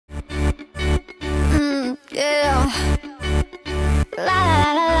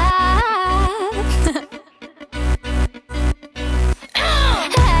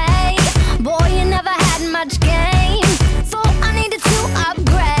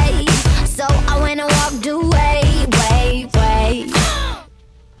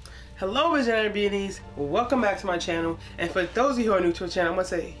my Annette Beauties, welcome back to my channel. And for those of you who are new to the channel, I want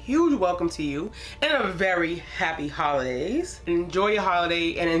to say a huge welcome to you and a very happy holidays. Enjoy your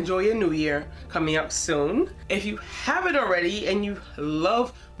holiday and enjoy your new year coming up soon. If you haven't already and you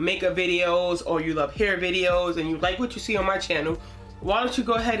love makeup videos or you love hair videos and you like what you see on my channel, why don't you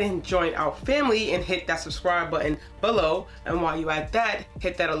go ahead and join our family and hit that subscribe button below, and while you're at that,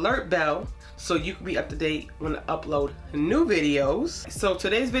 hit that alert bell so you can be up to date when I upload new videos. So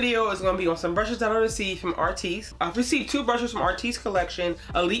today's video is going to be on some brushes that I received from Artis. I've received two brushes from Artis collection,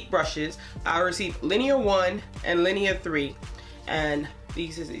 Elite brushes. I received Linear 1 and Linear 3, and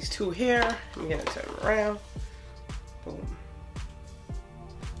these two here. I'm going to turn them around. Boom.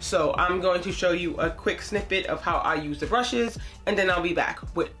 So I'm going to show you a quick snippet of how I use the brushes, and then I'll be back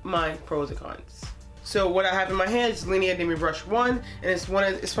with my pros and cons. So what I have in my hand is Linear Demi Brush 1, and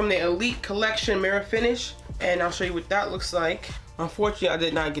it's from the Elite Collection Mirror Finish, and I'll show you what that looks like. Unfortunately, I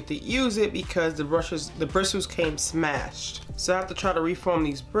did not get to use it because the bristles came smashed. So I have to try to reform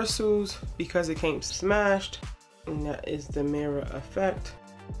these bristles because it came smashed, and that is the mirror effect.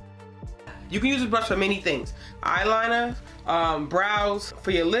 You can use this brush for many things. Eyeliner, brows,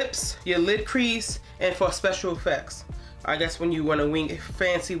 for your lips, your lid crease, and for special effects. I guess when you want to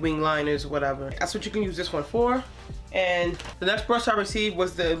fancy wing liners, whatever. That's what you can use this one for. And the next brush I received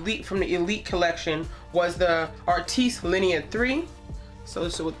was the Elite from the Elite collection, was the Artis Linear 3. So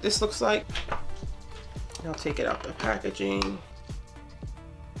this is what this looks like. I'll take it out the packaging.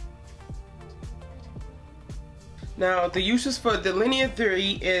 Now the uses for the Linear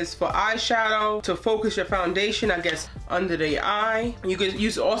 3 is for eyeshadow, to focus your foundation, I guess, under the eye. You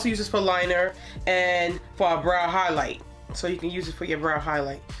could also use this for liner and for a brow highlight. So you can use it for your brow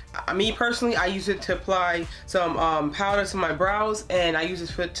highlight. Me personally, I use it to apply some powder to my brows, and I use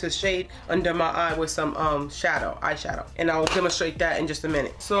it to shade under my eye with some eyeshadow. And I'll demonstrate that in just a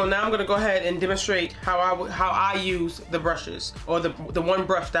minute. So now I'm gonna go ahead and demonstrate how I use the brushes, or the one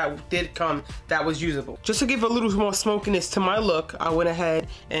brush that did come that was usable. Just to give a little more smokiness to my look, I went ahead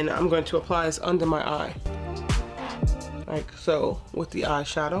and I'm going to apply this under my eye, like so, with the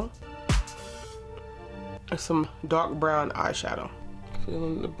eyeshadow. Some dark brown eyeshadow.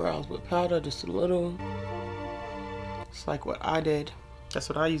 Filling the brows with powder just a little. It's like what I did. That's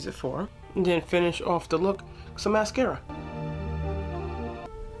what I use it for. And then finish off the look with some mascara.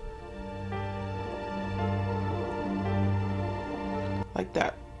 Like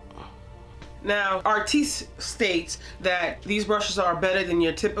that. Now, Artis states that these brushes are better than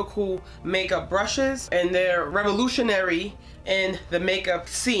your typical makeup brushes, and they're revolutionary in the makeup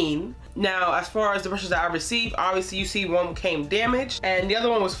scene. Now, as far as the brushes that I received, obviously you see one came damaged and the other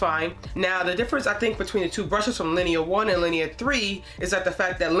one was fine. Now, the difference I think between the two brushes from Linear 1 and Linear 3 is that the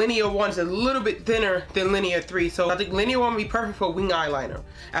fact that Linear 1 is a little bit thinner than Linear 3. So I think Linear 1 would be perfect for wing eyeliner.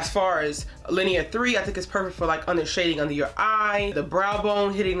 As far as Linear 3, I think it's perfect for like under shading under your eye, the brow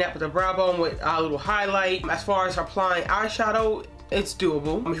bone, hitting that with the brow bone with a little highlight. As far as applying eyeshadow, it's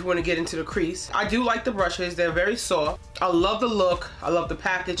doable if you want to get into the crease. I do like the brushes. They're very soft. I love the look. I love the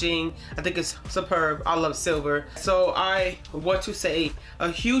packaging. I think it's superb. I love silver. So I want to say a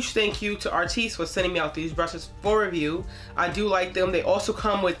huge thank you to Artis for sending me out these brushes for review. I do like them. They also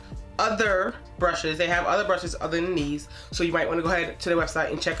come with other brushes. They have other brushes other than these, so you might want to go ahead to their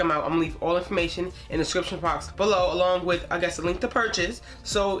website and check them out. I'm gonna leave all information in the description box below, along with, I guess, a link to purchase.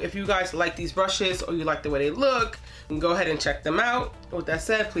 So if you guys like these brushes or you like the way they look, you can go ahead and check them out. With that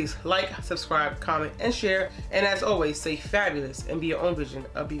said, please like, subscribe, comment, and share. And as always, stay fabulous and be your own vision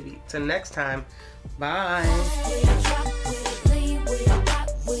of beauty. Till next time, bye.